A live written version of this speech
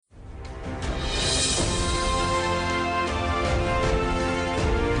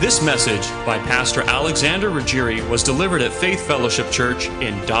This message by Pastor Alexander Ruggieri was delivered at Faith Fellowship Church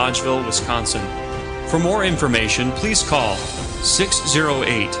in Dodgeville, Wisconsin. For more information, please call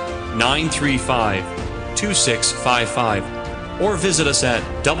 608-935-2655 or visit us at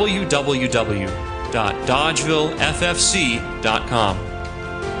www.dodgevilleffc.com.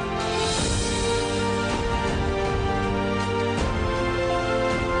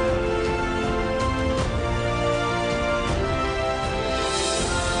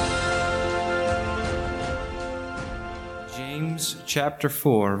 James chapter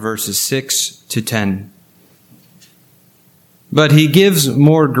 4, verses 6 to 10. But he gives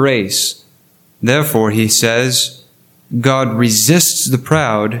more grace. Therefore, he says, God resists the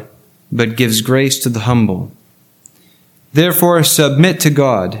proud, but gives grace to the humble. Therefore, submit to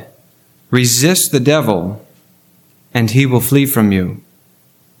God. Resist the devil, and he will flee from you.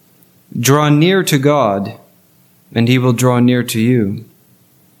 Draw near to God, and he will draw near to you.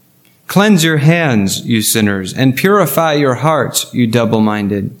 Cleanse your hands, you sinners, and purify your hearts, you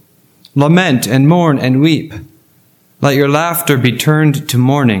double-minded. Lament and mourn and weep. Let your laughter be turned to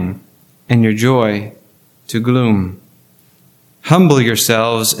mourning, and your joy to gloom. Humble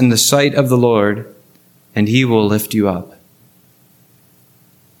yourselves in the sight of the Lord, and he will lift you up.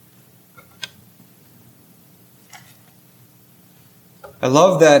 I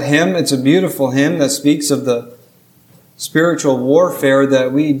love that hymn. It's a beautiful hymn that speaks of the spiritual warfare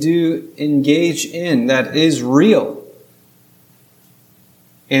that we do engage in, that is real.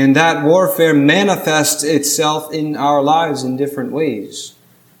 And that warfare manifests itself in our lives in different ways.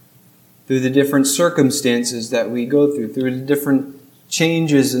 Through the different circumstances that we go through the different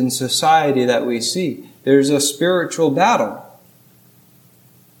changes in society that we see. There's a spiritual battle.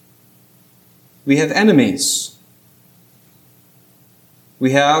 We have enemies.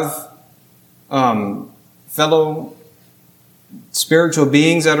 We have fellow spiritual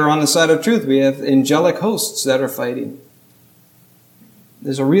beings that are on the side of truth. We have angelic hosts that are fighting.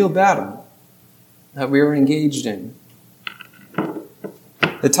 There's a real battle that we are engaged in.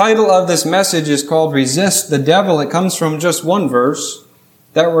 The title of this message is called Resist the Devil. It comes from just one verse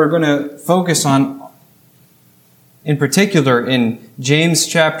that we're going to focus on in particular in James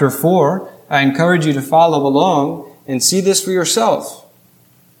chapter 4. I encourage you to follow along and see this for yourself.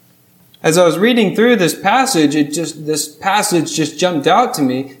 As I was reading through this passage, this passage just jumped out to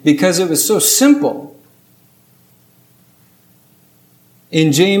me because it was so simple.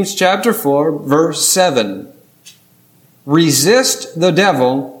 In James chapter 4, verse 7, resist the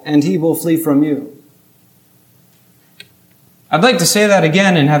devil and he will flee from you. I'd like to say that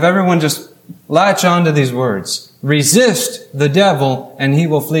again and have everyone just latch on to these words. Resist the devil and he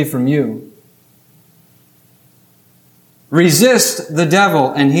will flee from you. Resist the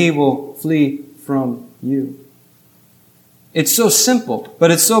devil and he will flee from you. It's so simple,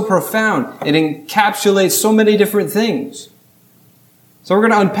 but it's so profound. It encapsulates so many different things. So we're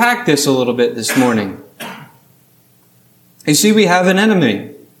going to unpack this a little bit this morning. You see, we have an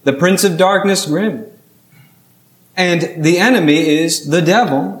enemy, the prince of darkness, grim. And the enemy is the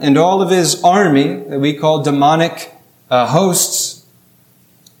devil and all of his army that we call demonic hosts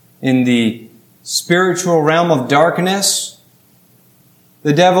in the spiritual realm of darkness.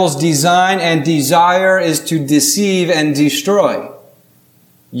 The devil's design and desire is to deceive and destroy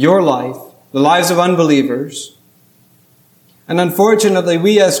your life, the lives of unbelievers. And unfortunately,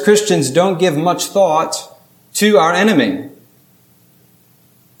 we as Christians don't give much thought to our enemy.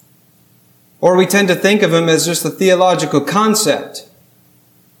 Or we tend to think of him as just a theological concept.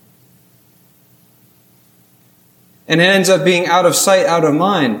 And it ends up being out of sight, out of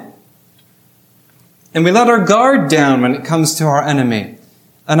mind. And we let our guard down when it comes to our enemy.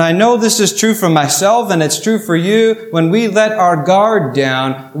 And I know this is true for myself and it's true for you. When we let our guard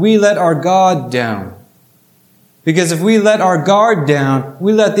down, we let our God down. Because if we let our guard down,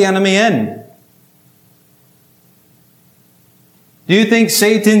 we let the enemy in. Do you think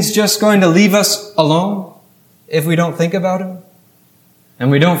Satan's just going to leave us alone if we don't think about him?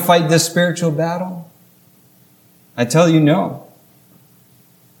 And we don't fight this spiritual battle? I tell you no.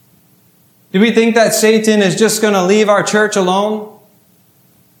 Do we think that Satan is just going to leave our church alone?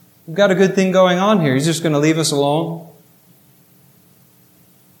 We've got a good thing going on here. He's just going to leave us alone?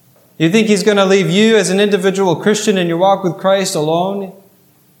 You think he's going to leave you as an individual Christian in your walk with Christ alone?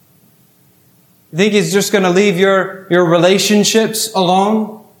 You think he's just going to leave your relationships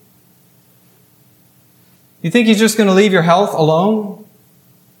alone? You think he's just going to leave your health alone?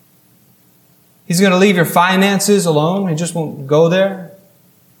 He's going to leave your finances alone? He just won't go there?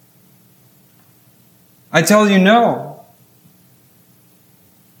 I tell you no.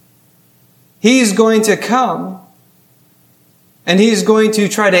 He's going to come And he's going to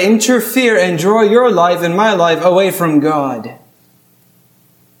try to interfere and draw your life and my life away from God.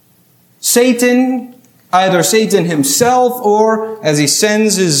 Satan, either Satan himself or as he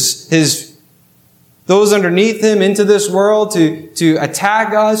sends those underneath him into this world to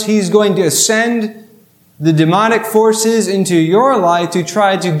attack us, he's going to send the demonic forces into your life to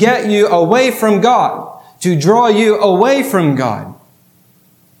try to get you away from God, to draw you away from God,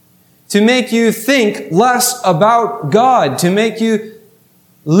 to make you think less about God, to make you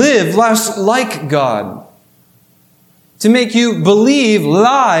live less like God, to make you believe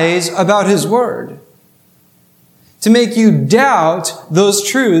lies about His Word, to make you doubt those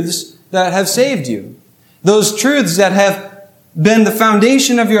truths that have saved you. Those truths that have been the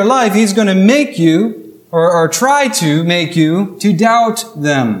foundation of your life, he's going to make you, or try to make you, to doubt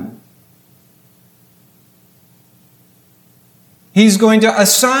them. He's going to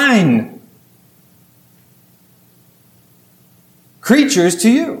assign creatures to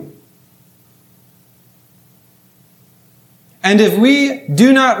you. And if we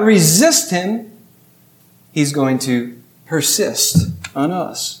do not resist him, he's going to persist on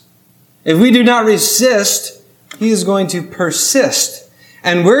us. If we do not resist, he is going to persist.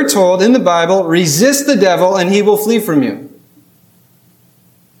 And we're told in the Bible, resist the devil and he will flee from you.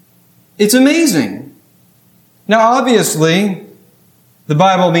 It's amazing. Now, obviously, the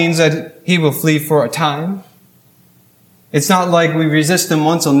Bible means that he will flee for a time. It's not like we resist him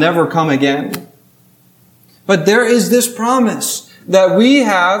once, he'll never come again. But there is this promise that we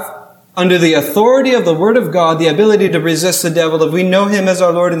have, under the authority of the Word of God, the ability to resist the devil if we know him as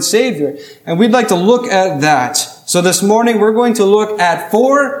our Lord and Savior. And we'd like to look at that. So this morning we're going to look at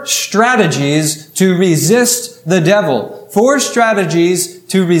 4 strategies to resist the devil. 4 strategies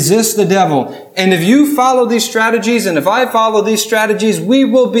to resist the devil. And if you follow these strategies, and if I follow these strategies, we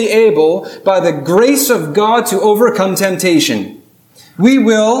will be able, by the grace of God, to overcome temptation. We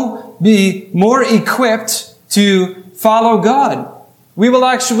will be more equipped to follow God. We will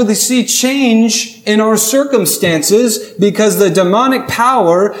actually see change in our circumstances because the demonic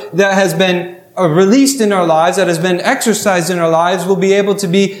power that has been released in our lives, that has been exercised in our lives, will be able to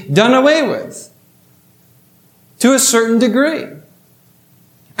be done away with to a certain degree.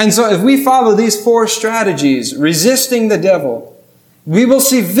 And so if we follow these 4 strategies, resisting the devil, we will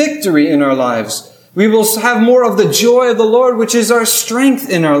see victory in our lives. We will have more of the joy of the Lord, which is our strength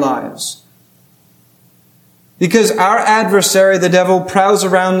in our lives. Because our adversary, the devil, prowls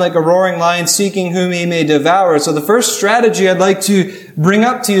around like a roaring lion seeking whom he may devour. So the first strategy I'd like to bring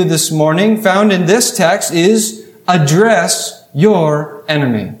up to you this morning, found in this text, is address your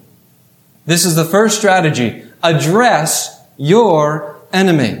enemy. This is the first strategy. Address your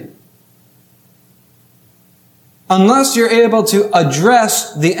enemy. Unless you're able to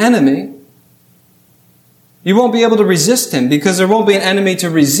address the enemy, you won't be able to resist him because there won't be an enemy to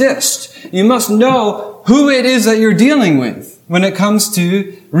resist. You must know who it is that you're dealing with when it comes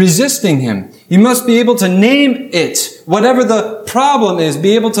to resisting him. You must be able to name it. Whatever the problem is,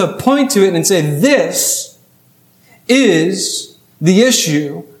 be able to point to it and say, this is the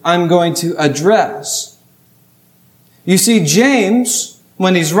issue I'm going to address. You see, James,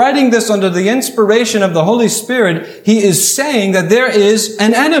 when he's writing this under the inspiration of the Holy Spirit, he is saying that there is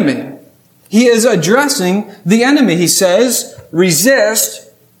an enemy. He is addressing the enemy. He says,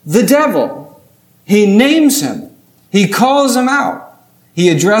 resist the devil. He names him. He calls him out. He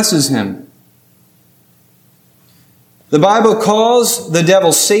addresses him. The Bible calls the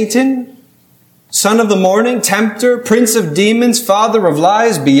devil Satan, son of the morning, tempter, prince of demons, father of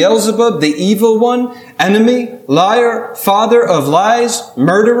lies, Beelzebub, the evil one, enemy, liar, father of lies,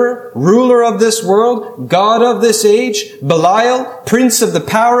 murderer, ruler of this world, god of this age, Belial, prince of the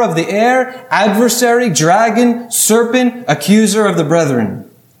power of the air, adversary, dragon, serpent, accuser of the brethren.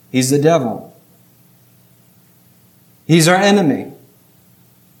 He's the devil. He's our enemy.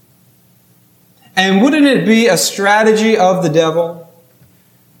 And wouldn't it be a strategy of the devil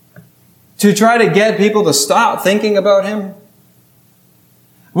to try to get people to stop thinking about him?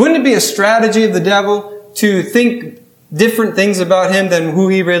 Wouldn't it be a strategy of the devil to think different things about him than who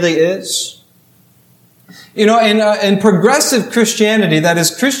he really is? You know, in progressive Christianity, that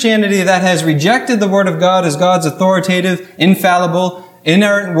is Christianity that has rejected the Word of God as God's authoritative, infallible,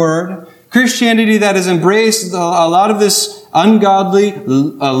 inerrant Word, Christianity that has embraced a lot of this ungodly,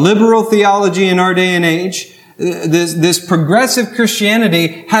 liberal theology in our day and age, this progressive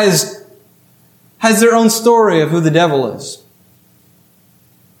Christianity has their own story of who the devil is.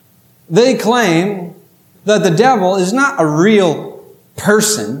 They claim that the devil is not a real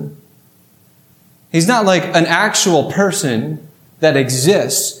person. He's not like an actual person that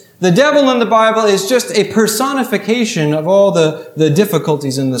exists, The devil in the Bible is just a personification of all the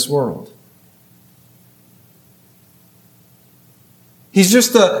difficulties in this world. He's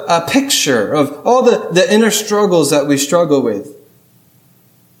just a picture of all the inner struggles that we struggle with.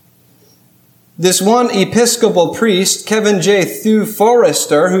 This one Episcopal priest, Kevin J. Thew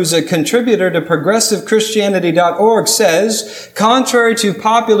Forrester, who's a contributor to ProgressiveChristianity.org, says, contrary to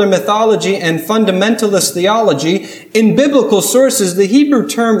popular mythology and fundamentalist theology, in biblical sources, the Hebrew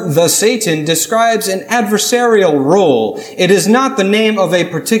term the Satan describes an adversarial role. It is not the name of a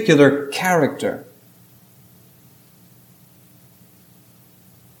particular character.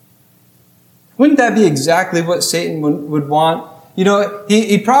 Wouldn't that be exactly what Satan would want? You know,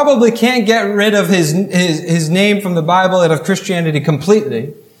 he probably can't get rid of his name from the Bible and of Christianity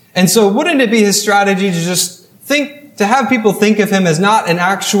completely. And so wouldn't it be his strategy to just to have people think of him as not an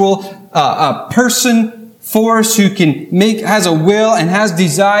actual person, force who has a will and has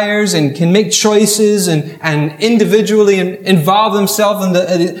desires and can make choices and individually involve himself in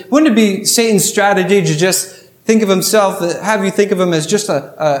wouldn't it be Satan's strategy to just have you think of him as just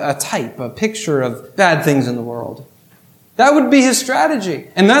a type, a picture of bad things in the world? That would be his strategy.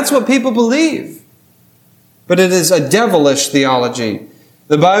 And that's what people believe. But it is a devilish theology.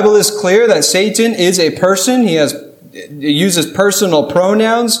 The Bible is clear that Satan is a person. He uses personal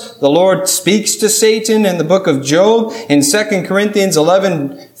pronouns. The Lord speaks to Satan in the book of Job. In 2 Corinthians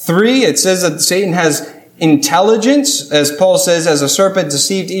 11:3, it says that Satan has intelligence, as Paul says, as a serpent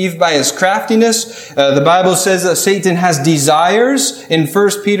deceived Eve by his craftiness. The Bible says that Satan has desires. In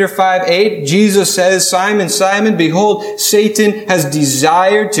 1 Peter 5:8, Jesus says, Simon, Simon, behold, Satan has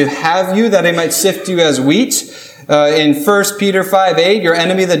desired to have you, that he might sift you as wheat. In 1 Peter 5:8, your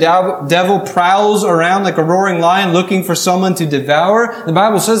enemy, the devil, prowls around like a roaring lion looking for someone to devour. The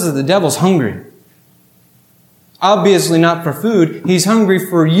Bible says that the devil's hungry. Obviously not for food. He's hungry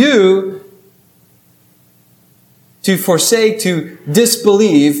for you to forsake, to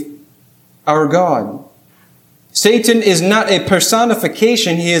disbelieve our God. Satan is not a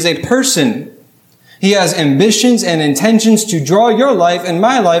personification. He is a person. He has ambitions and intentions to draw your life and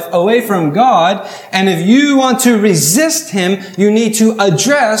my life away from God. And if you want to resist him, you need to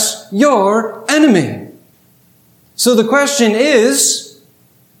address your enemy. So the question is,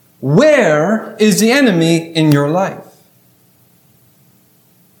 where is the enemy in your life?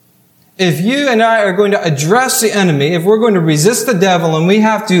 If you and I are going to address the enemy, if we're going to resist the devil and we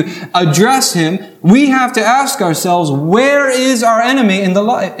have to address him, we have to ask ourselves, where is our enemy in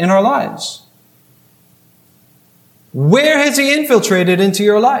our lives? Where has he infiltrated into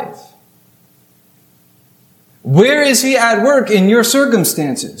your life? Where is he at work in your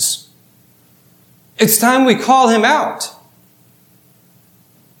circumstances? It's time we call him out.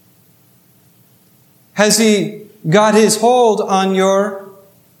 Has he got his hold on your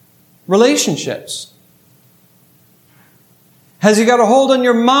relationships? Has he got a hold on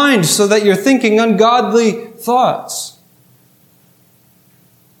your mind so that you're thinking ungodly thoughts?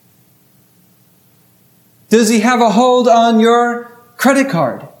 Does he have a hold on your credit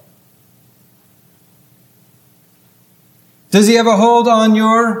card? Does he have a hold on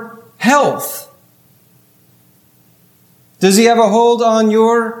your health? Does he have a hold on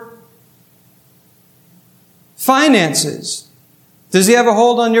your finances? Does he have a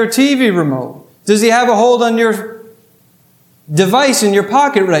hold on your TV remote? Does he have a hold on your device in your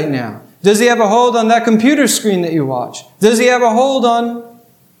pocket right now? Does he have a hold on that computer screen that you watch? Does he have a hold on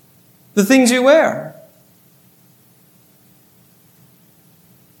the things you wear?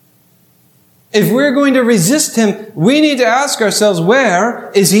 If we're going to resist him, we need to ask ourselves,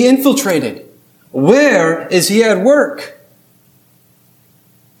 where is he infiltrated? Where is he at work?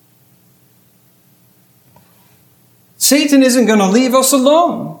 Satan isn't going to leave us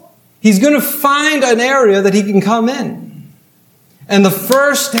alone. He's going to find an area that he can come in. And the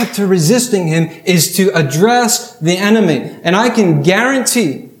first step to resisting him is to address the enemy. And I can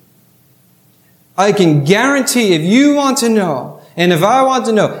guarantee if you want to know, and if I want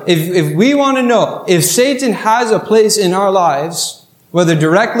to know, if we want to know if Satan has a place in our lives, whether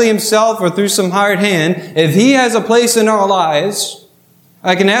directly himself or through some hired hand, if he has a place in our lives,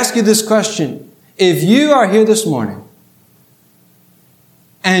 I can ask you this question. If you are here this morning,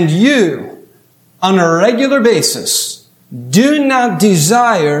 and you, on a regular basis, do not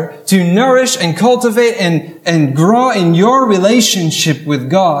desire to nourish and cultivate and grow in your relationship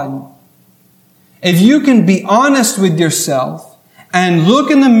with God, if you can be honest with yourself and look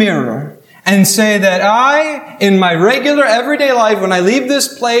in the mirror and say that I, in my regular everyday life, when I leave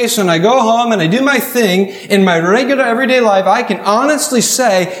this place and I go home and I do my thing, in my regular everyday life, I can honestly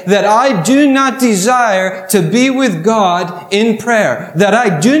say that I do not desire to be with God in prayer, that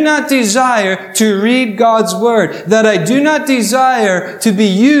I do not desire to read God's Word, that I do not desire to be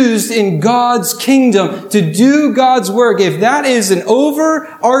used in God's kingdom, to do God's work. If that is an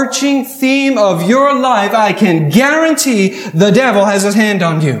overarching theme of your life, I can guarantee the devil has his hand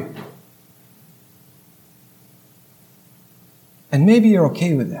on you. And maybe you're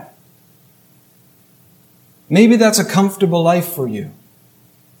okay with that. Maybe that's a comfortable life for you.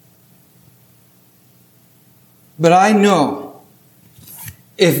 But I know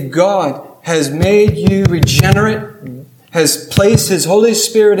if God has made you regenerate, has placed His Holy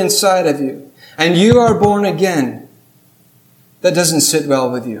Spirit inside of you, and you are born again, that doesn't sit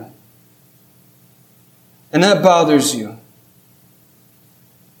well with you. And that bothers you.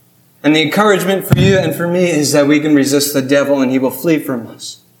 And the encouragement for you and for me is that we can resist the devil and he will flee from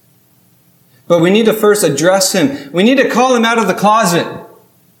us. But we need to first address him. We need to call him out of the closet.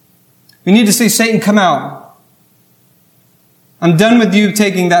 We need to say, Satan, come out. I'm done with you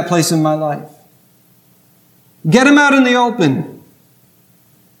taking that place in my life. Get him out in the open.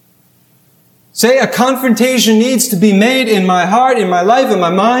 Say a confrontation needs to be made in my heart, in my life, in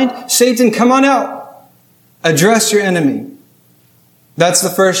my mind. Satan, come on out. Address your enemy. That's the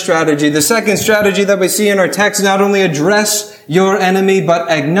first strategy. The second strategy that we see in our text, not only address your enemy, but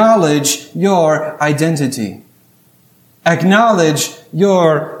acknowledge your identity. Acknowledge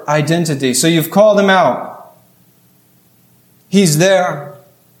your identity. So you've called him out. He's there.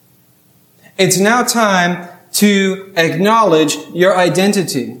 It's now time to acknowledge your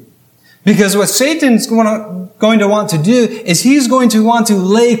identity. Because what Satan's going to want to do is he's going to want to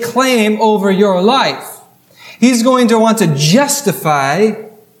lay claim over your life. He's going to want to justify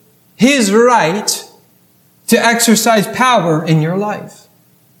his right to exercise power in your life.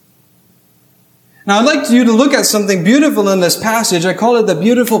 Now, I'd like you to look at something beautiful in this passage. I call it the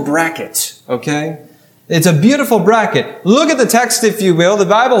beautiful bracket, okay? It's a beautiful bracket. Look at the text, if you will. The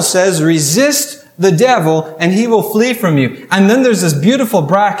Bible says, resist the devil and he will flee from you. And then there's this beautiful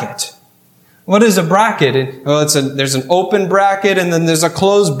bracket. What is a bracket? Well, there's an open bracket and then there's a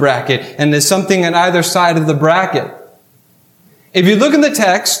closed bracket. And there's something on either side of the bracket. If you look in the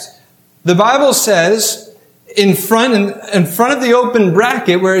text, the Bible says in front of the open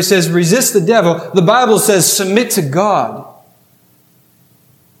bracket where it says resist the devil, the Bible says submit to God.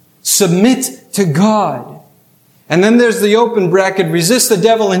 Submit to God. And then there's the open bracket, resist the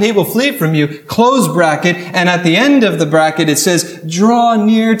devil and he will flee from you. Closed bracket. And at the end of the bracket it says, draw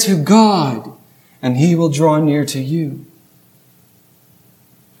near to God and he will draw near to you.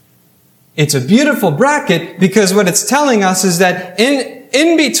 It's a beautiful bracket because what it's telling us is that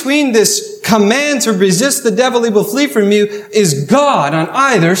in between this command to resist the devil, he will flee from you, is God on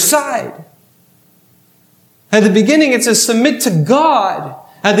either side. At the beginning it says submit to God.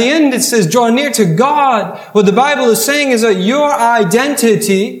 At the end it says draw near to God. What the Bible is saying is that your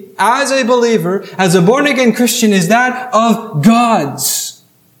identity as a believer, as a born-again Christian, is that of God's.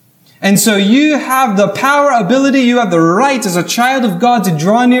 And so you have the power, ability, you have the right as a child of God to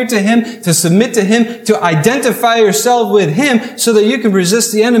draw near to Him, to submit to Him, to identify yourself with Him so that you can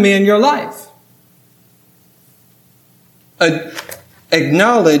resist the enemy in your life.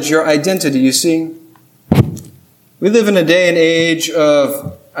 Acknowledge your identity, you see. We live in a day and age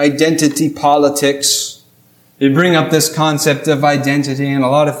of identity politics. You bring up this concept of identity and a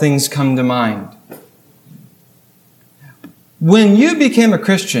lot of things come to mind. When you became a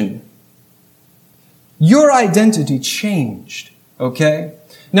Christian, your identity changed, okay?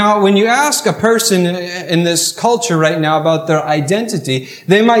 Now, when you ask a person in this culture right now about their identity,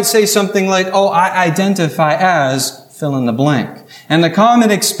 they might say something like, oh, I identify as fill in the blank. And the common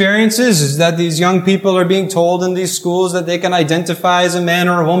experience is that these young people are being told in these schools that they can identify as a man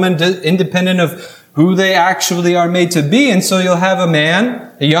or a woman independent of who they actually are made to be. And so you'll have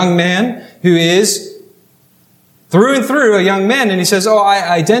a young man who is through and through a young man, and he says, oh, I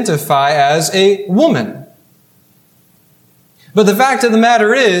identify as a woman. But the fact of the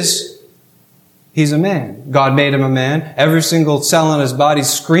matter is, he's a man. God made him a man. Every single cell in his body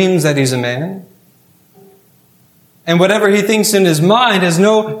screams that he's a man. And whatever he thinks in his mind has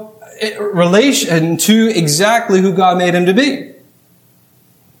no relation to exactly who God made him to be.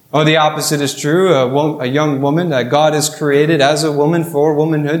 Or the opposite is true. A young woman that God has created as a woman for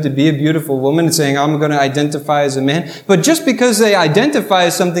womanhood to be a beautiful woman, saying, I'm going to identify as a man. But just because they identify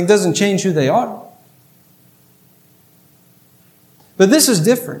as something doesn't change who they are. But this is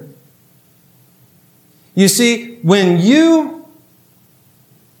different. You see, when you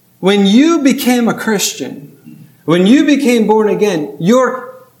When you became a Christian, when you became born again,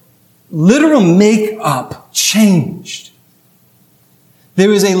 your literal makeup changed. There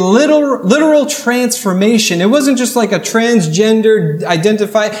was a literal transformation. It wasn't just like a transgender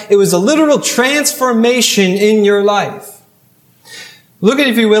identify. It was a literal transformation in your life. Look at,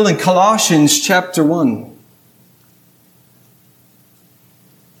 if you will, in Colossians chapter 1.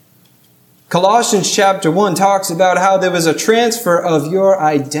 Colossians chapter 1 talks about how there was a transfer of your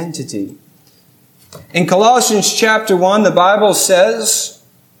identity. In Colossians chapter 1, the Bible says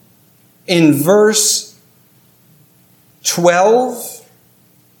in verse 12,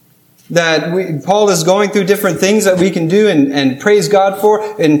 that Paul is going through different things that we can do and praise God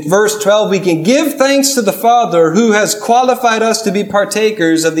for. In verse 12, we can give thanks to the Father who has qualified us to be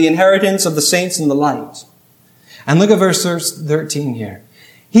partakers of the inheritance of the saints in the light. And look at verse 13 here.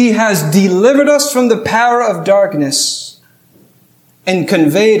 He has delivered us from the power of darkness and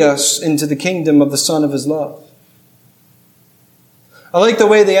conveyed us into the kingdom of the Son of His love. I like the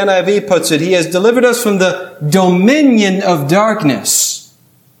way the NIV puts it. He has delivered us from the dominion of darkness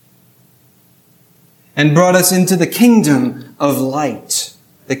and brought us into the kingdom of light,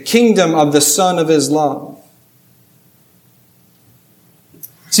 the kingdom of the Son of His love.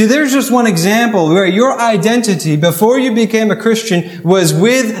 See, there's just one example where your identity before you became a Christian was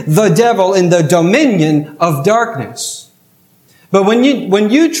with the devil in the dominion of darkness. But when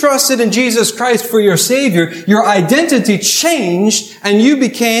you trusted in Jesus Christ for your Savior, your identity changed and you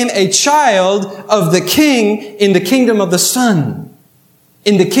became a child of the King in the kingdom of the Son,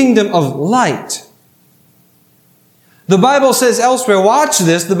 in the kingdom of light. The Bible says elsewhere, watch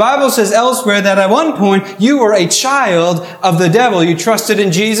this, the Bible says elsewhere that at one point you were a child of the devil. You trusted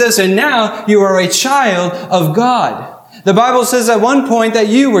in Jesus and now you are a child of God. The Bible says at one point that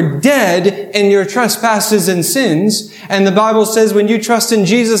you were dead in your trespasses and sins. And the Bible says when you trust in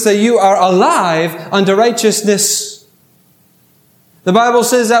Jesus that you are alive unto righteousness. The Bible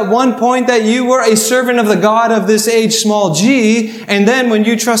says at one point that you were a servant of the God of this age, small g. And then when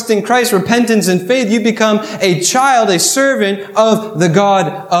you trust in Christ, repentance and faith, you become a child, a servant of the God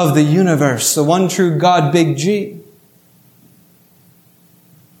of the universe, the one true God, big G.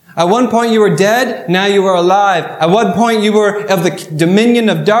 At one point you were dead, now you are alive. At one point you were of the dominion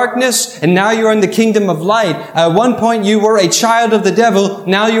of darkness, and now you are in the kingdom of light. At one point you were a child of the devil,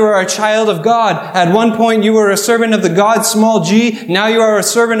 now you are a child of God. At one point you were a servant of the God, small g, now you are a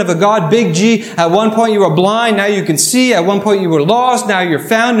servant of the God, big G. At one point you were blind, now you can see. At one point you were lost, now you're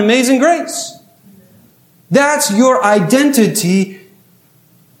found. Amazing grace. That's your identity.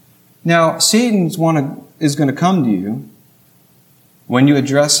 Now, Satan is going to come to you when you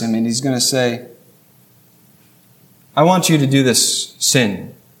address him, and he's going to say, I want you to do this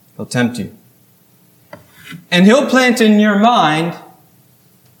sin. He'll tempt you. And he'll plant in your mind,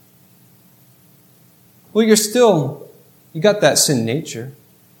 well, you got that sin nature.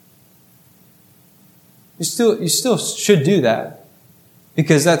 You still should do that.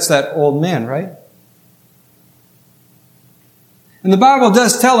 Because that's that old man, right? And the Bible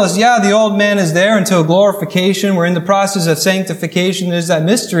does tell us, yeah, the old man is there until glorification. We're in the process of sanctification. There's that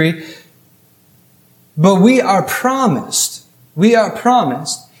mystery. But we are promised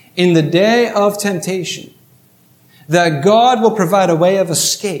in the day of temptation that God will provide a way of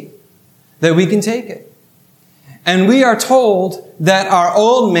escape, that we can take it. And we are told that our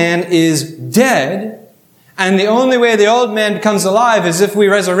old man is dead, and the only way the old man becomes alive is if we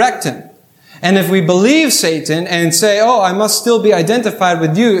resurrect him. And if we believe Satan and say, oh, I must still be identified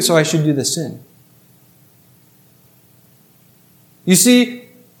with you, so I should do the sin. You see,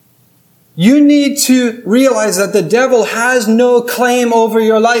 you need to realize that the devil has no claim over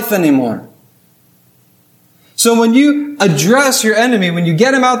your life anymore. So when you address your enemy, when you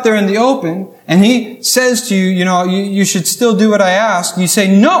get him out there in the open, and he says to you, you should still do what I ask, you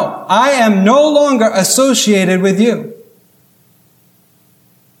say, no, I am no longer associated with you.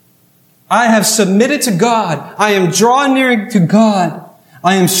 I have submitted to God. I am drawn near to God.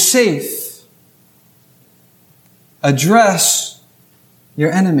 I am safe. Address your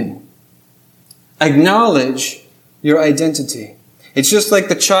enemy. Acknowledge your identity. It's just like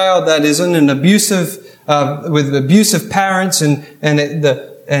the child that is in an with abusive parents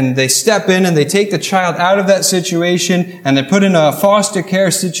and they step in and they take the child out of that situation and they put in a foster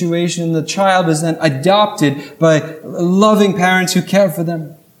care situation, and the child is then adopted by loving parents who care for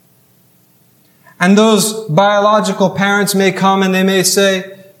them. And those biological parents may come and they may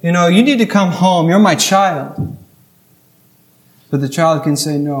say, you need to come home. You're my child. But the child can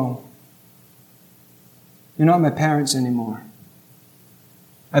say, no, you're not my parents anymore.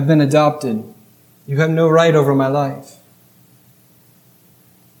 I've been adopted. You have no right over my life.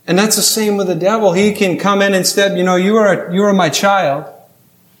 And that's the same with the devil. He can come in instead, you are my child.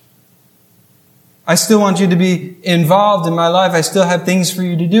 I still want you to be involved in my life. I still have things for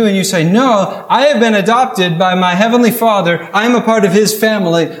you to do. And you say, no, I have been adopted by my heavenly Father. I am a part of His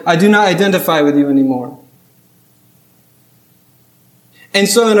family. I do not identify with you anymore. And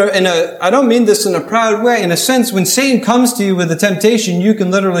so I don't mean this in a proud way. In a sense, when Satan comes to you with a temptation, you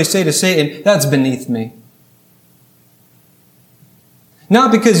can literally say to Satan, that's beneath me.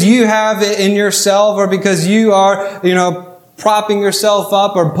 Not because you have it in yourself or because you are, propping yourself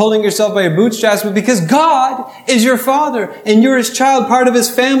up or pulling yourself by your bootstraps, but because God is your Father and you're His child, part of His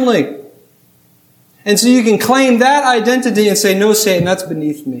family. And so you can claim that identity and say, no, Satan, that's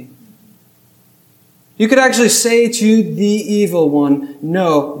beneath me. You could actually say to the evil one,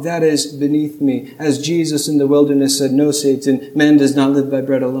 no, that is beneath me. As Jesus in the wilderness said, no, Satan, man does not live by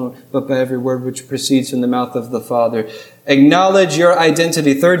bread alone, but by every word which proceeds from the mouth of the Father. Acknowledge your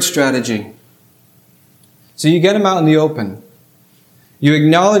identity. Third strategy. So you get him out in the open. You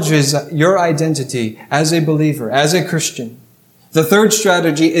acknowledge your identity as a believer, as a Christian. The third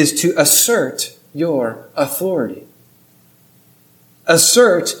strategy is to assert your authority.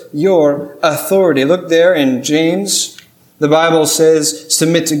 Assert your authority. Look there in James. The Bible says,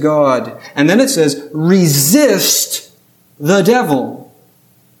 submit to God. And then it says, resist the devil.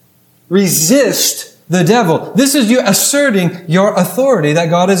 Resist the devil. This is you asserting your authority that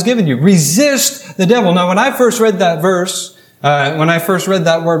God has given you. Resist the devil. Now, when I first read that verse, when I first read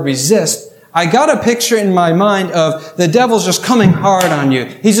that word resist, I got a picture in my mind of the devil's just coming hard on you.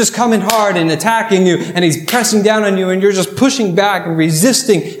 He's just coming hard and attacking you, and he's pressing down on you, and you're just pushing back and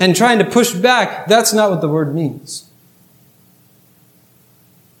resisting and trying to push back. That's not what the word means.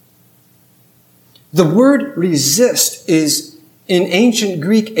 The word resist is, in ancient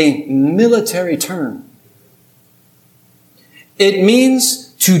Greek, a military term. It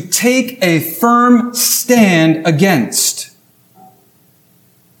means to take a firm stand against.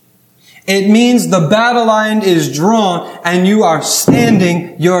 It means the battle line is drawn and you are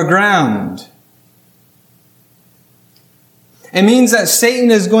standing your ground. It means that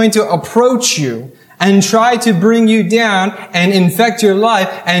Satan is going to approach you and try to bring you down and infect your life,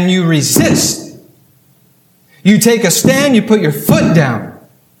 and you resist. You take a stand, you put your foot down,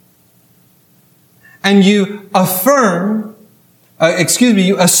 and you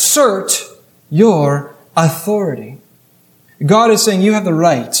you assert your authority. God is saying you have the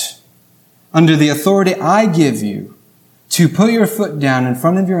right, under the authority I give you, to put your foot down in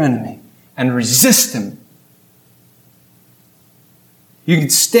front of your enemy and resist him. You can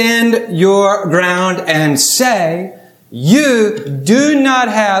stand your ground and say, you do not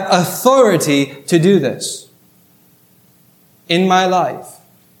have authority to do this in my life.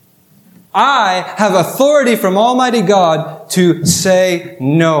 I have authority from Almighty God to say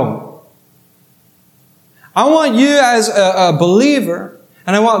no. I want you as a believer,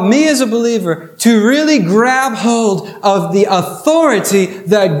 and I want me as a believer, to really grab hold of the authority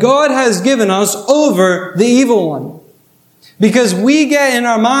that God has given us over the evil one. Because we get in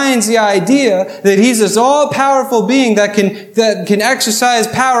our minds the idea that He's this all-powerful being that can exercise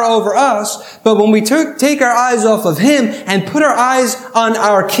power over us. But when we take our eyes off of Him and put our eyes on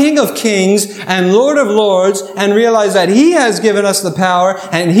our King of Kings and Lord of Lords and realize that He has given us the power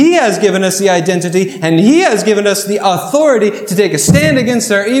and He has given us the identity and He has given us the authority to take a stand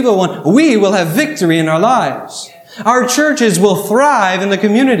against our evil one, we will have victory in our lives. Our churches will thrive in the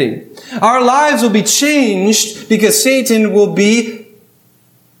community. Our lives will be changed because Satan will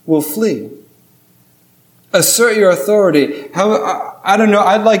flee. Assert your authority. I don't know.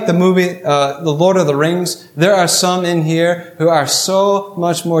 I like the movie, The Lord of the Rings. There are some in here who are so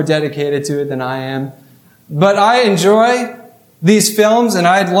much more dedicated to it than I am. But I enjoy these films, and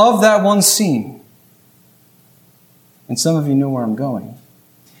I love that one scene. And some of you know where I'm going.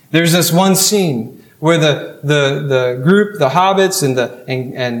 There's this one scene where the group, the hobbits and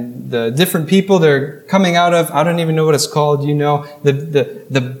the different people, they're coming out of, I don't even know what it's called,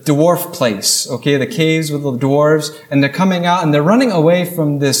 the dwarf place, okay, the caves with the dwarves, and they're coming out and they're running away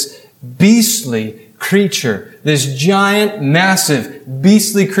from this beastly creature, this giant, massive,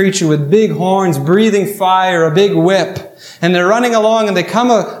 beastly creature with big horns, breathing fire, a big whip, and they're running along and they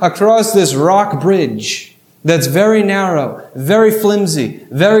come across this rock bridge that's very narrow, very flimsy,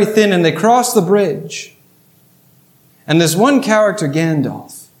 very thin, and they cross the bridge. And there's one character,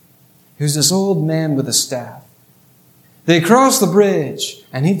 Gandalf, who's this old man with a staff. They cross the bridge,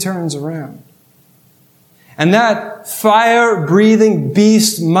 and he turns around. And that fire-breathing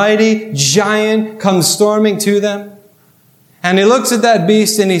beast, mighty giant, comes storming to them. And he looks at that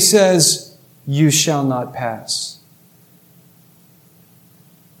beast and he says, "You shall not pass."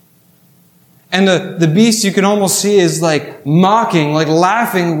 And the beast you can almost see is like mocking, like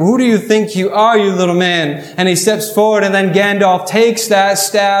laughing. Who do you think you are, you little man? And he steps forward, and then Gandalf takes that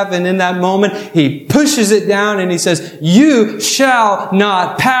staff, and in that moment, he pushes it down and he says, "You shall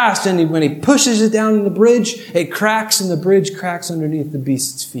not pass." And when he pushes it down in the bridge, it cracks, and the bridge cracks underneath the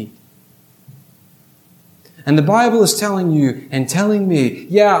beast's feet. And the Bible is telling you and telling me,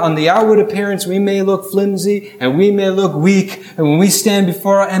 yeah, on the outward appearance we may look flimsy and we may look weak. And when we stand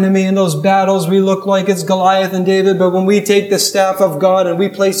before our enemy in those battles, we look like it's Goliath and David. But when we take the staff of God and we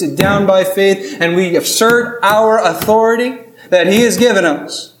place it down by faith and we assert our authority that He has given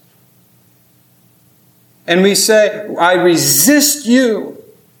us, and we say, "I resist you,"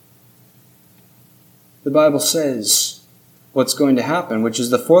 the Bible says what's going to happen, which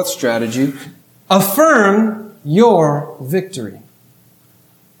is the fourth strategy. Affirm your victory.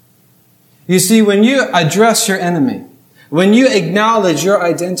 You see, when you address your enemy, when you acknowledge your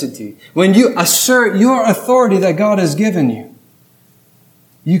identity, when you assert your authority that God has given you,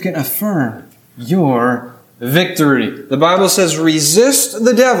 you can affirm your victory. The Bible says, resist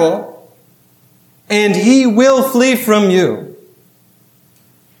the devil, and he will flee from you.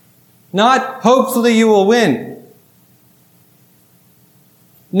 Not, hopefully you will win.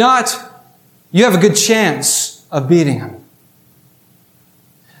 Not, you have a good chance of beating him.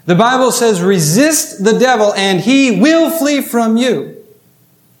 The Bible says, resist the devil and he will flee from you.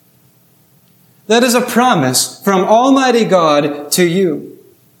 That is a promise from Almighty God to you.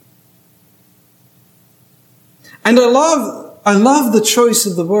 And I love the choice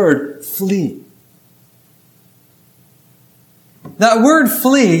of the word flee. That word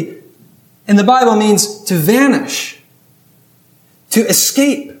flee in the Bible means to vanish, to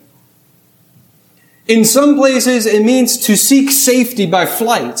escape. In some places, it means to seek safety by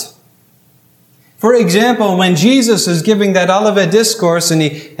flight. For example, when Jesus is giving that Olivet Discourse and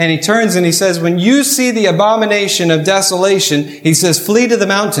he turns and he says, when you see the abomination of desolation, he says, flee to the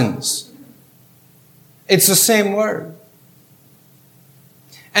mountains. It's the same word.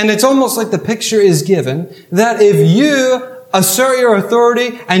 And it's almost like the picture is given that if you assert your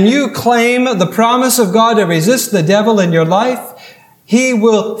authority and you claim the promise of God to resist the devil in your life, he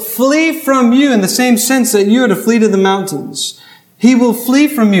will flee from you in the same sense that you are to flee to the mountains. He will flee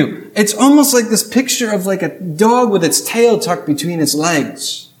from you. It's almost like this picture of like a dog with its tail tucked between its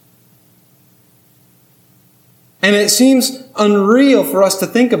legs. And it seems unreal for us to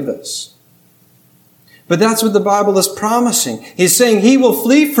think of this. But that's what the Bible is promising. He's saying he will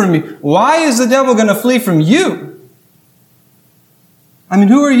flee from you. Why is the devil going to flee from you? I mean,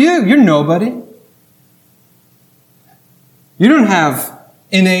 who are you? You're nobody. You don't have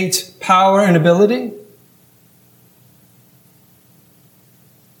innate power and ability.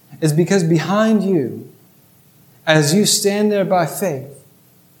 It's because behind you, as you stand there by faith,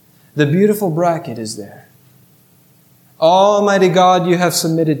 the beautiful bracket is there. Almighty God you have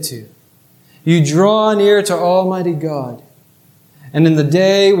submitted to. You draw near to Almighty God. And in the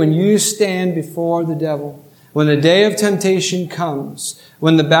day when you stand before the devil, when the day of temptation comes,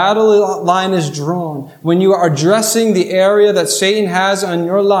 when the battle line is drawn, when you are addressing the area that Satan has on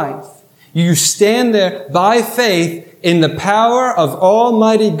your life, you stand there by faith in the power of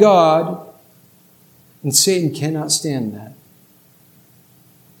Almighty God, and Satan cannot stand that.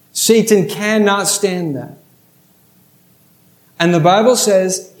 Satan cannot stand that. And the Bible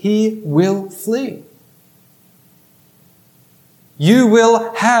says he will flee. You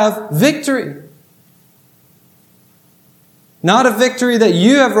will have victory. Not a victory that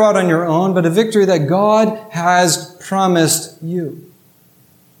you have wrought on your own, but a victory that God has promised you.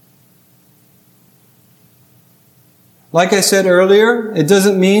 Like I said earlier, it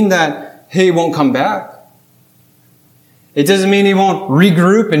doesn't mean that he won't come back. It doesn't mean he won't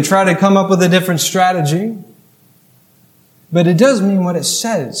regroup and try to come up with a different strategy. But it does mean what it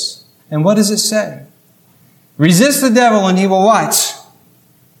says. And what does it say? Resist the devil and he will what?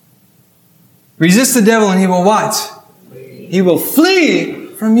 Resist the devil and he will what? He will flee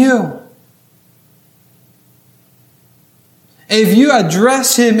from you. If you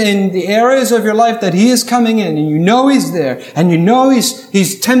address him in the areas of your life that he is coming in, and you know he's there, and you know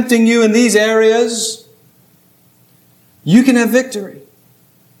he's tempting you in these areas, you can have victory.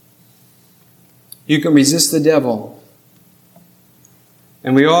 You can resist the devil.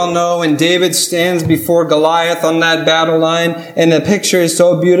 And we all know when David stands before Goliath on that battle line, and the picture is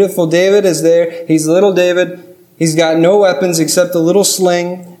so beautiful. David is there. He's little David. He's got no weapons except a little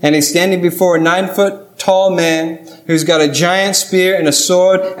sling, and he's standing before a 9-foot tall man who's got a giant spear and a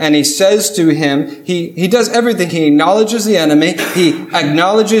sword, and he says to him, he does everything. He acknowledges the enemy, he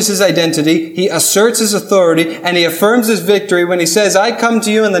acknowledges his identity, he asserts his authority, and he affirms his victory when he says, I come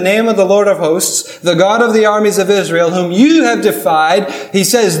to you in the name of the Lord of hosts, the God of the armies of Israel, whom you have defied. He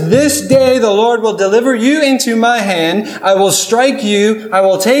says, this day the Lord will deliver you into my hand. I will strike you, I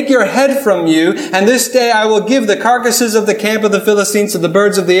will take your head from you, and this day I will give the carcasses of the camp of the Philistines to the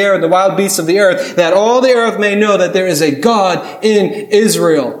birds of the air and the wild beasts of the earth, that all the earth may know that there is a God in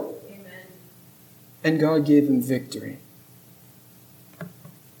Israel. Amen. And God gave him victory.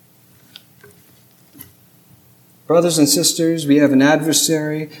 Brothers and sisters, we have an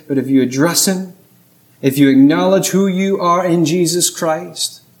adversary, but if you address him, if you acknowledge who you are in Jesus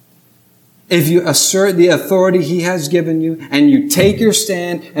Christ, if you assert the authority he has given you, and you take your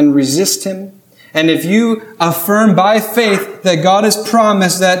stand and resist him, and if you affirm by faith that God has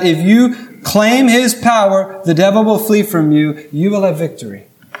promised that if you claim his power, the devil will flee from you, you will have victory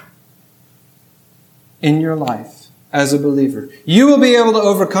in your life as a believer. You will be able to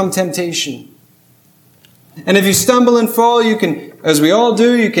overcome temptation. And if you stumble and fall, you can, as we all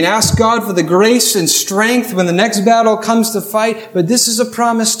do, you can ask God for the grace and strength when the next battle comes to fight. But this is a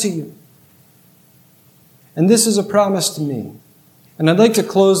promise to you. And this is a promise to me. And I'd like to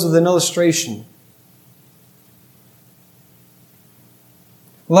close with an illustration.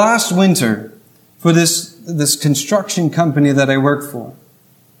 Last winter, for this construction company that I work for,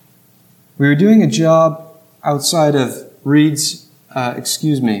 we were doing a job outside of Reed's, it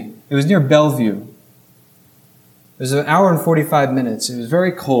was near Bellevue. It was an hour and 45 minutes. It was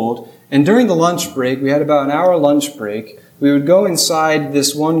very cold. And during the lunch break, we had about an hour lunch break, we would go inside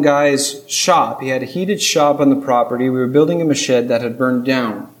this one guy's shop. He had a heated shop on the property. We were building him a shed that had burned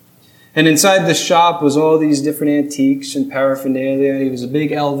down. And inside the shop was all these different antiques and paraphernalia. He was a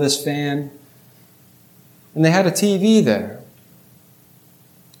big Elvis fan. And they had a TV there.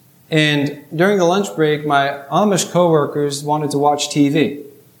 And during the lunch break, my Amish coworkers wanted to watch TV,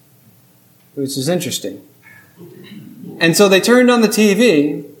 which is interesting. And so they turned on the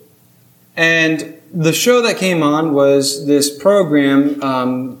TV, and the show that came on was this program,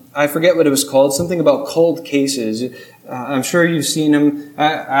 I forget what it was called, something about cold cases. I'm sure you've seen them. I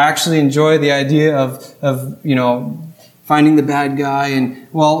actually enjoy the idea of finding the bad guy. And,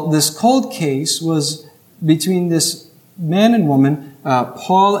 well, this cold case was between this man and woman,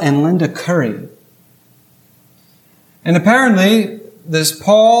 Paul and Linda Curry. And apparently, this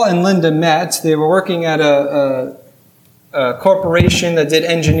Paul and Linda met. They were working at a corporation that did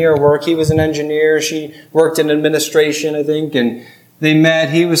engineer work. He was an engineer. She worked in administration, I think, and they met.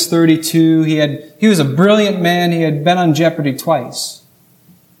 He was 32. He was a brilliant man. He had been on Jeopardy twice.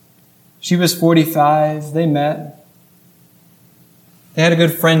 She was 45. They met. They had a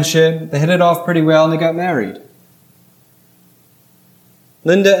good friendship. They hit it off pretty well, and they got married.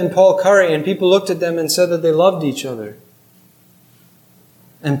 Linda and Paul Curry, and people looked at them and said that they loved each other.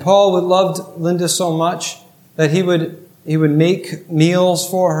 And Paul loved Linda so much that he would make meals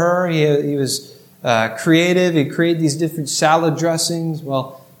for her. He was creative. He'd create these different salad dressings.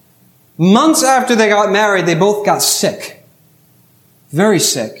 Well, months after they got married, they both got sick. Very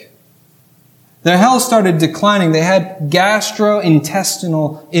sick. Their health started declining. They had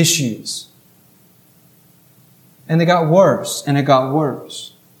gastrointestinal issues. And they got worse, and it got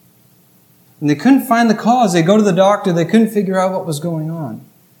worse. And they couldn't find the cause. They go to the doctor. They couldn't figure out what was going on.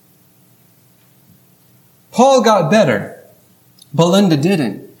 Paul got better, but Linda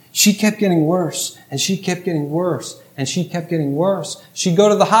didn't. She kept getting worse, and she kept getting worse, and she kept getting worse. She'd go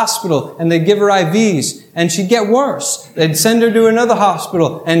to the hospital, and they'd give her IVs, and she'd get worse. They'd send her to another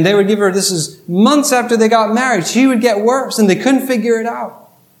hospital, and they would give her, this is months after they got married, she would get worse, and they couldn't figure it out.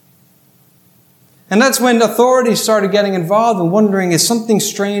 And that's when authorities started getting involved and wondering, is something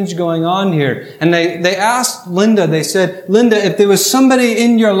strange going on here? And they asked Linda, they said, Linda, if there was somebody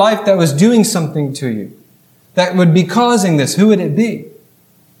in your life that was doing something to you, that would be causing this, who would it be?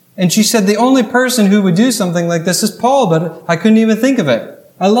 And she said, the only person who would do something like this is Paul, but I couldn't even think of it.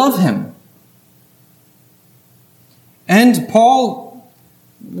 I love him. And Paul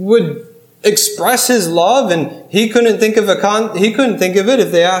would express his love, and he couldn't think of it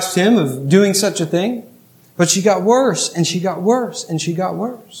if they asked him of doing such a thing. But she got worse, and she got worse, and she got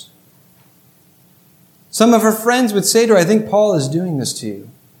worse. Some of her friends would say to her, I think Paul is doing this to you.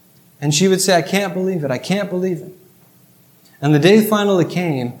 And she would say, I can't believe it. I can't believe it. And the day finally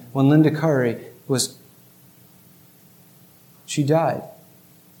came when Linda Curry she died.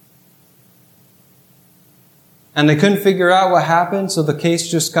 And they couldn't figure out what happened, so the case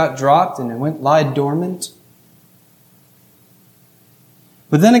just got dropped and it lied dormant.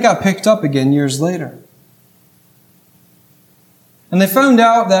 But then it got picked up again years later. And they found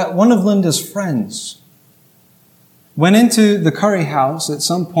out that one of Linda's friends went into the Curry house at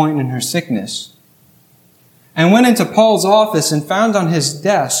some point in her sickness and went into Paul's office and found on his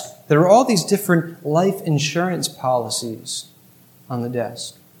desk there were all these different life insurance policies on the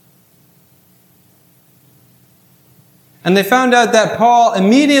desk. And they found out that Paul,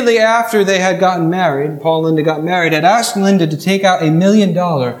 immediately after they had gotten married, Paul and Linda got married, had asked Linda to take out $1 million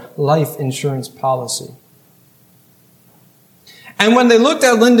life insurance policy. And when they looked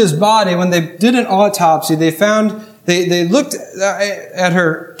at Linda's body, when they did an autopsy, they looked at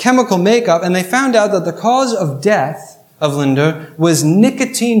her chemical makeup and they found out that the cause of death of Linda was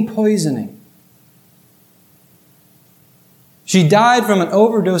nicotine poisoning. She died from an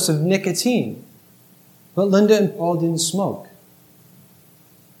overdose of nicotine. But Linda and Paul didn't smoke.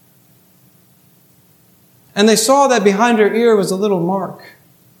 And they saw that behind her ear was a little mark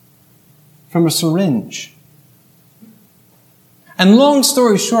from a syringe. And long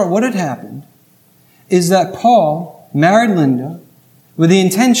story short, what had happened is that Paul married Linda with the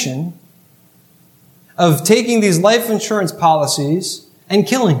intention of taking these life insurance policies and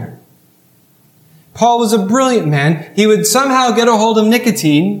killing her. Paul was a brilliant man. He would somehow get a hold of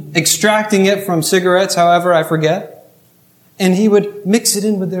nicotine, extracting it from cigarettes, however, I forget, and he would mix it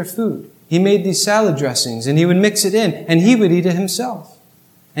in with their food. He made these salad dressings, and he would mix it in, and he would eat it himself.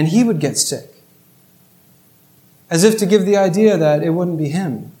 And he would get sick. As if to give the idea that it wouldn't be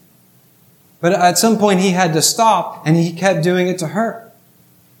him. But at some point he had to stop, and he kept doing it to her.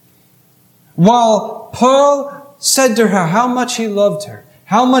 While Paul said to her how much he loved her,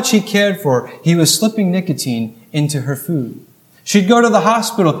 how much he cared for her, he was slipping nicotine into her food. She'd go to the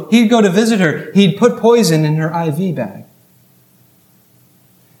hospital. He'd go to visit her. He'd put poison in her IV bag.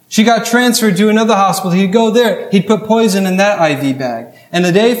 She got transferred to another hospital. He'd go there. He'd put poison in that IV bag. And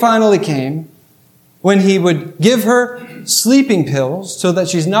the day finally came when he would give her sleeping pills so that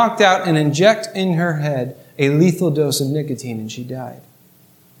she's knocked out and inject in her head a lethal dose of nicotine, and she died.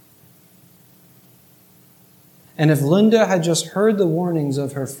 And if Linda had just heard the warnings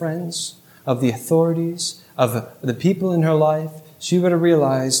of her friends, of the authorities, of the people in her life, she would have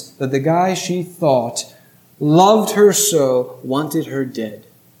realized that the guy she thought loved her so wanted her dead.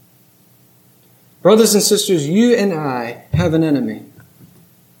 Brothers and sisters, you and I have an enemy.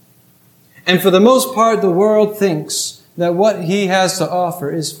 And for the most part, the world thinks that what he has to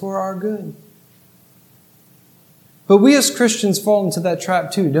offer is for our good. But we as Christians fall into that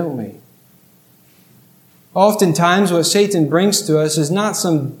trap too, don't we? Oftentimes, what Satan brings to us is not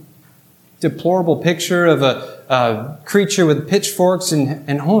some deplorable picture of a creature with pitchforks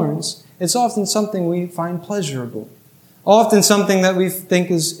and horns. It's often something we find pleasurable. Often something that we think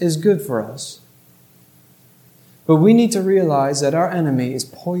is good for us. But we need to realize that our enemy is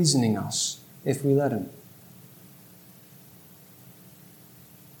poisoning us if we let him.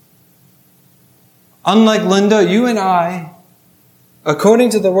 Unlike Linda, you and I, according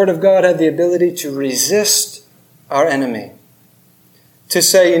to the Word of God, have the ability to resist our enemy. To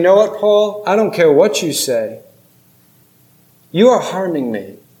say, you know what, Paul? I don't care what you say. You are harming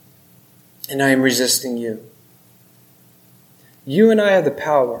me, and I am resisting you. You and I have the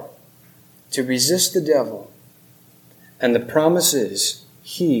power to resist the devil, and the promise is,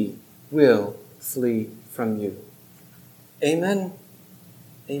 he will flee from you. Amen?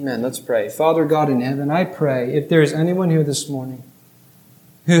 Amen. Let's pray. Father God in heaven, I pray, if there is anyone here this morning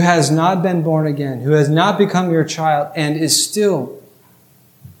who has not been born again, who has not become your child, and is still,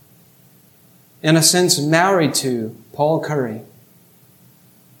 in a sense, married to Paul Curry,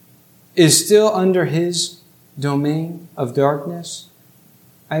 is still under his domain of darkness,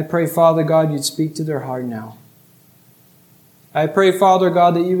 I pray, Father God, you'd speak to their heart now. I pray, Father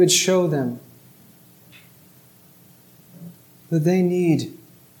God, that you would show them that they need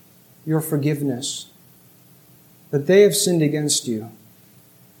your forgiveness, that they have sinned against you,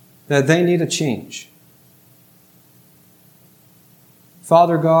 that they need a change.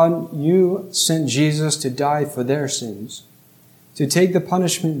 Father God, you sent Jesus to die for their sins, to take the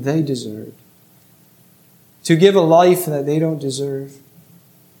punishment they deserved, to give a life that they don't deserve.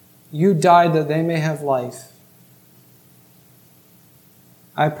 You died that they may have life.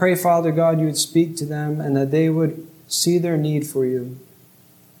 I pray, Father God, you would speak to them and that they would see their need for you.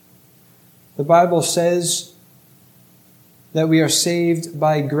 The Bible says that we are saved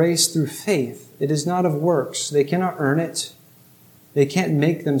by grace through faith. It is not of works. They cannot earn it. They can't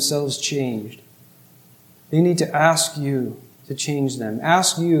make themselves changed. They need to ask you to change them.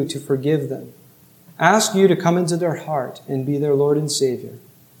 Ask you to forgive them. Ask you to come into their heart and be their Lord and Savior.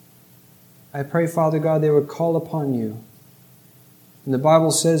 I pray, Father God, they would call upon you. And the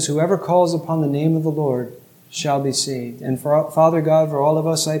Bible says, whoever calls upon the name of the Lord shall be saved. And Father God, for all of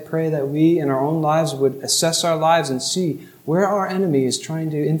us, I pray that we in our own lives would assess our lives and see where our enemy is trying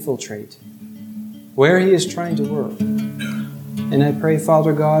to infiltrate, where he is trying to work. And I pray,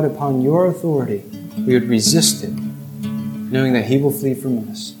 Father God, upon your authority, we would resist him, knowing that he will flee from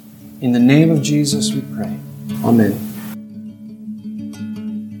us. In the name of Jesus we pray. Amen.